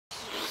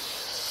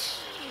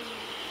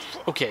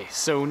Okay,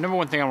 so number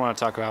one thing I want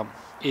to talk about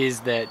is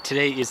that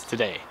today is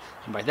today.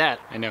 And by that,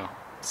 I know,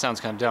 it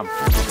sounds kind of dumb.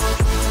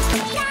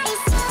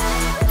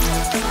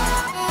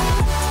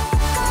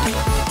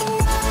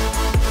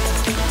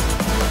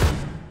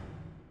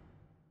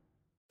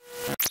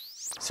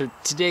 So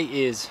today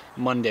is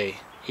Monday,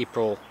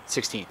 April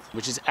 16th,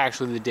 which is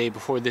actually the day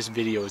before this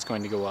video is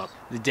going to go up.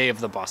 The day of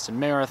the Boston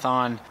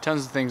Marathon.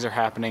 Tons of things are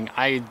happening.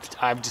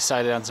 I've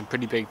decided on some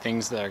pretty big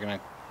things that are going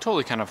to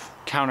totally kind of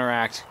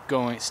counteract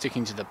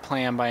sticking to the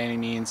plan by any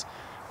means.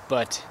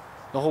 But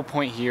the whole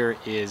point here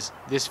is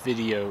this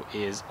video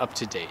is up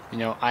to date. You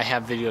know, I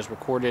have videos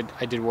recorded.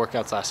 I did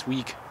workouts last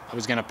week. I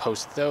was gonna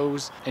post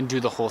those and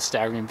do the whole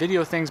staggering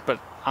video things, but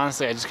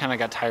honestly, I just kind of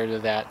got tired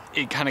of that.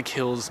 It kind of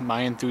kills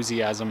my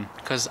enthusiasm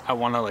because I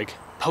want to like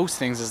post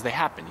things as they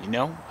happen, you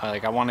know?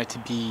 Like I want it to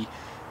be,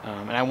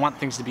 and I want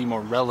things to be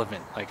more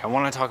relevant. Like I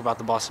want to talk about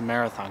the Boston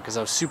Marathon because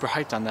I was super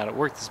hyped on that at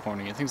work this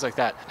morning and things like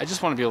that. I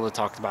just want to be able to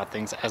talk about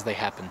things as they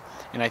happen.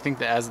 And I think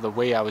that as the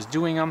way I was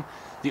doing them,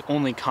 the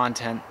only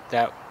content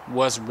that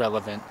was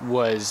relevant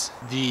was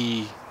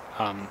the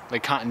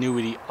like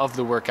continuity of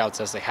the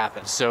workouts as they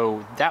happen.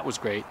 So that was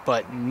great,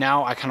 but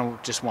now I kind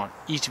of just want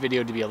each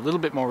video to be a little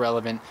bit more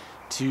relevant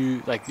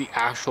to like the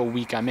actual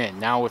week I'm in.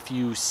 Now if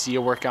you see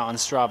a workout on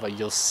Strava,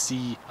 you'll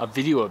see a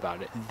video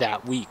about it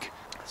that week.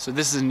 So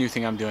this is a new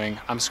thing I'm doing.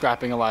 I'm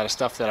scrapping a lot of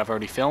stuff that I've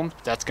already filmed.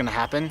 That's gonna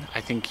happen. I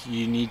think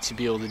you need to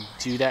be able to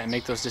do that and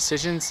make those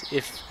decisions.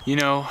 If you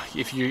know,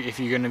 if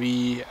you're gonna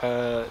be,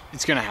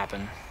 it's gonna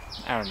happen.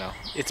 I don't know.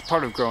 It's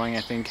part of growing,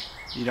 I think.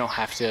 You don't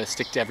have to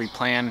stick to every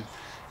plan.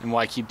 And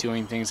why keep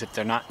doing things if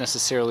they're not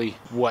necessarily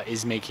what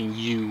is making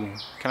you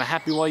kind of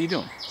happy while you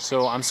do them.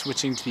 So I'm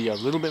switching to be a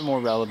little bit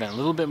more relevant, a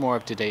little bit more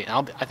up to date,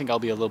 and I think I'll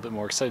be a little bit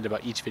more excited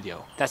about each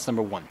video. That's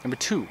number one. Number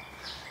two,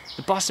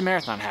 the Boston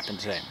Marathon happened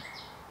today.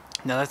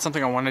 Now that's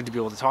something I wanted to be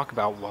able to talk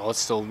about while it's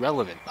still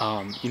relevant.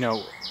 You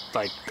know,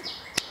 like,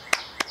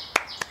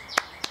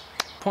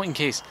 point in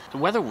case, the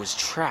weather was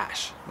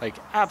trash, like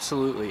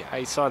absolutely.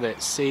 I saw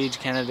that Sage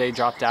Kennedy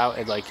dropped out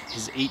at like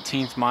his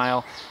 18th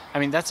mile. I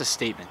mean, that's a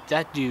statement.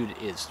 That dude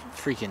is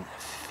freaking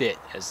fit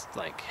as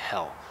like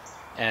hell.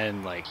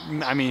 And like,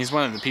 I mean, he's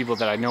one of the people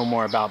that I know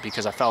more about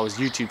because I follow his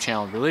YouTube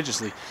channel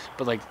religiously.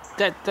 But like,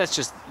 that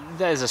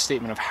is a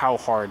statement of how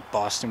hard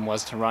Boston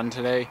was to run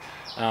today.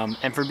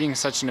 And for being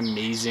such an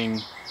amazing,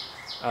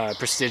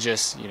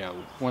 prestigious, you know,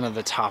 one of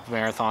the top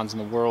marathons in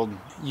the world,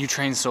 you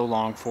train so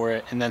long for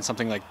it, and then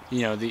something like,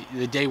 you know,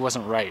 the day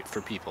wasn't right for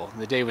people.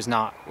 The day was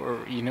not,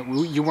 or you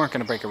know, you weren't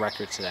going to break a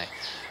record today.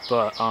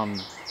 But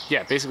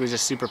yeah, basically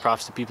just super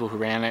props to people who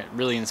ran it.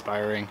 Really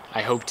inspiring.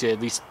 I hope to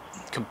at least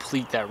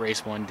complete that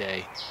race one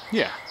day.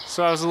 Yeah,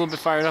 so I was a little bit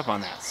fired up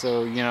on that.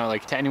 So, you know,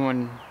 like to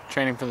anyone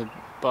training for the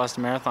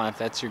Boston Marathon, if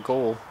that's your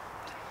goal,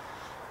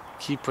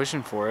 keep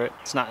pushing for it.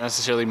 It's not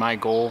necessarily my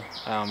goal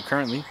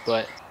currently,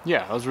 but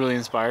yeah, I was really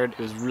inspired. It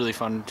was really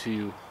fun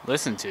to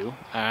listen to.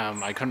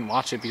 I couldn't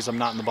watch it because I'm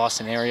not in the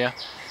Boston area.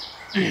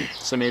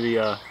 So maybe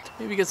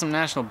get some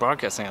national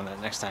broadcasting on that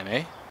next time,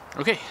 eh?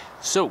 Okay,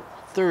 so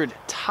third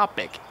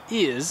topic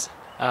is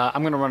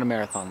I'm gonna run a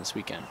marathon this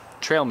weekend,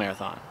 trail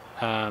marathon.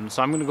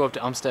 So I'm gonna go up to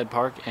Umstead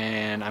Park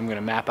and I'm gonna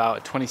map out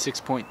a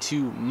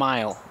 26.2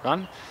 mile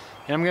run,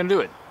 and I'm gonna do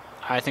it.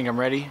 I think I'm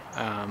ready.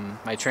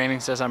 My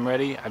training says I'm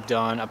ready. I've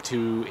done up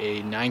to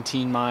a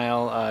 19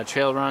 mile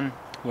trail run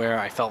where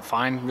I felt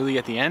fine really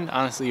at the end.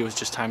 Honestly, it was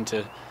just time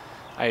to,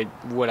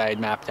 what I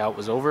had mapped out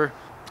was over.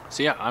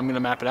 So yeah, I'm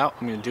gonna map it out.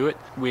 I'm gonna do it,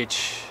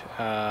 which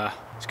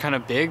is kind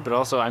of big, but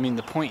also, I mean,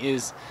 the point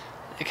is,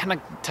 it kind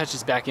of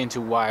touches back into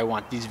why I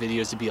want these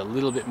videos to be a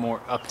little bit more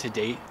up to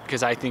date,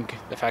 because I think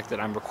the fact that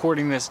I'm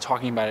recording this,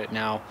 talking about it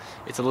now,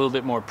 it's a little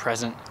bit more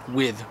present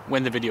with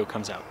when the video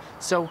comes out.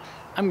 So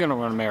I'm gonna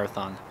run a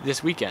marathon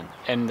this weekend,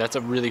 and that's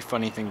a really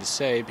funny thing to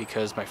say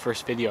because my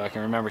first video, I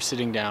can remember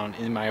sitting down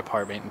in my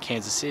apartment in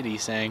Kansas City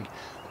saying,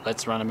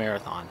 let's run a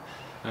marathon,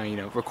 you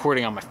know,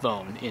 recording on my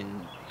phone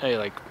in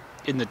like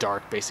in the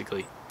dark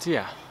basically. So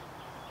yeah,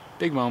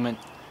 big moment,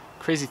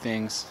 crazy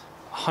things,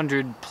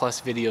 100+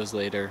 videos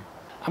later.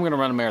 I'm gonna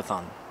run a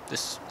marathon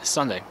this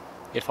Sunday,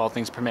 if all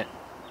things permit.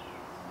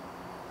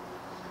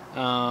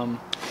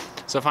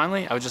 So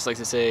finally, I would just like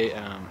to say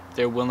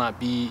there will not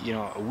be, you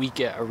know, a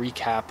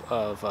recap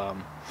of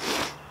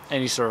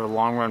any sort of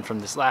long run from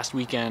this last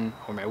weekend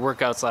or my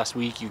workouts last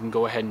week. You can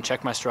go ahead and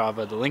check my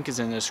Strava. The link is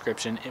in the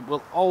description. It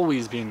will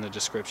always be in the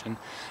description.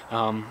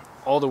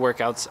 All the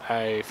workouts,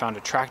 I found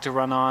a track to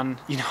run on.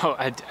 You know,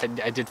 I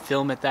did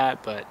film at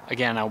that, but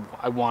again,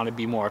 I want to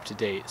be more up to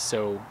date.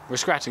 So we're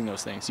scratching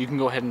those things. You can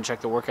go ahead and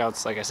check the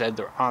workouts. Like I said,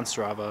 they're on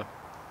Strava.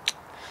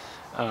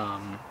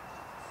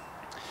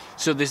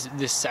 So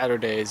this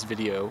Saturday's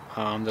video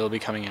that'll be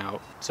coming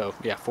out, so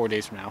yeah, 4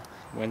 days from now,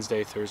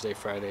 Wednesday, Thursday,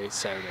 Friday,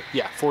 Saturday,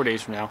 yeah, 4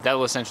 days from now, that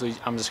will essentially,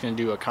 I'm just going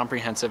to do a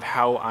comprehensive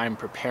how I'm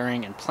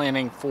preparing and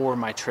planning for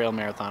my trail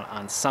marathon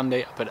on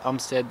Sunday up at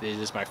Umstead. It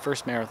is my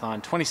first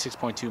marathon,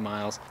 26.2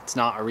 miles. It's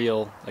not a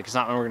real, like, it's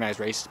not an organized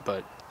race,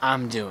 but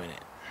I'm doing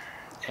it.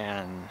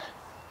 And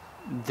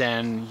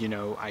then, you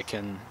know, I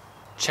can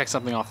check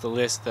something off the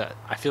list that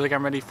I feel like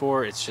I'm ready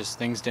for. It's just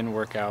things didn't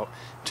work out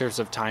in terms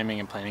of timing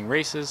and planning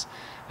races.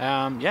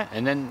 Yeah,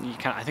 and then you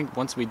I think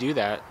once we do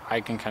that,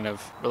 I can kind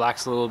of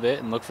relax a little bit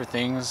and look for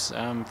things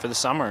for the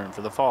summer and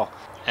for the fall,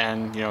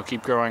 and you know,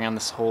 keep growing on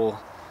this whole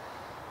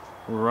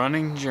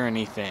running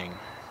journey thing.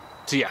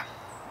 So yeah,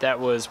 that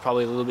was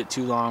probably a little bit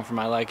too long for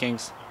my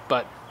likings,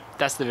 but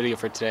that's the video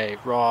for today.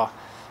 Raw,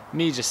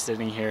 me just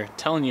sitting here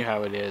telling you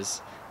how it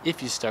is.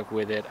 If you stuck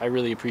with it, I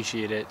really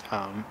appreciate it.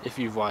 If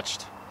you've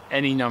watched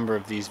any number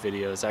of these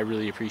videos, I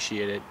really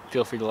appreciate it.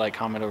 Feel free to like,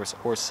 comment,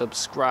 or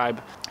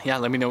subscribe. Yeah,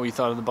 let me know what you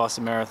thought of the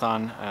Boston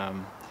Marathon.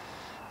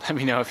 Let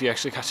me know if you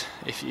actually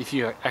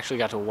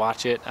got to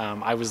watch it.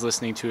 I was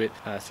listening to it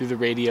through the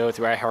radio,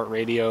 through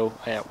iHeartRadio,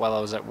 while I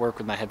was at work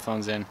with my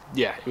headphones in.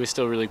 Yeah, it was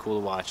still really cool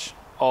to watch.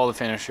 All the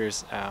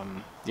finishers,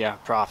 yeah,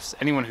 props.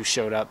 Anyone who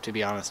showed up, to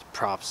be honest,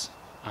 props.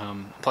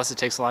 Plus, it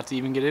takes a lot to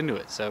even get into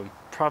it, so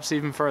props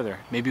even further.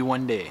 Maybe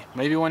one day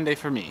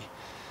for me.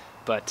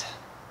 But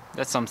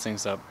that sums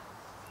things up.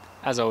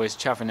 As always,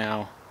 ciao for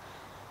now.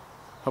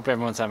 Hope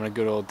everyone's having a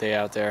good old day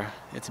out there.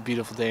 It's a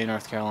beautiful day in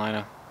North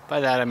Carolina. By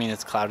that, I mean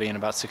it's cloudy and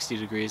about 60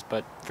 degrees,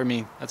 but for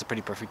me, that's a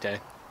pretty perfect day.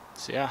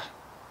 So yeah,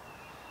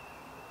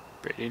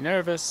 pretty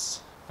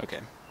nervous. Okay,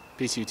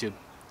 peace YouTube.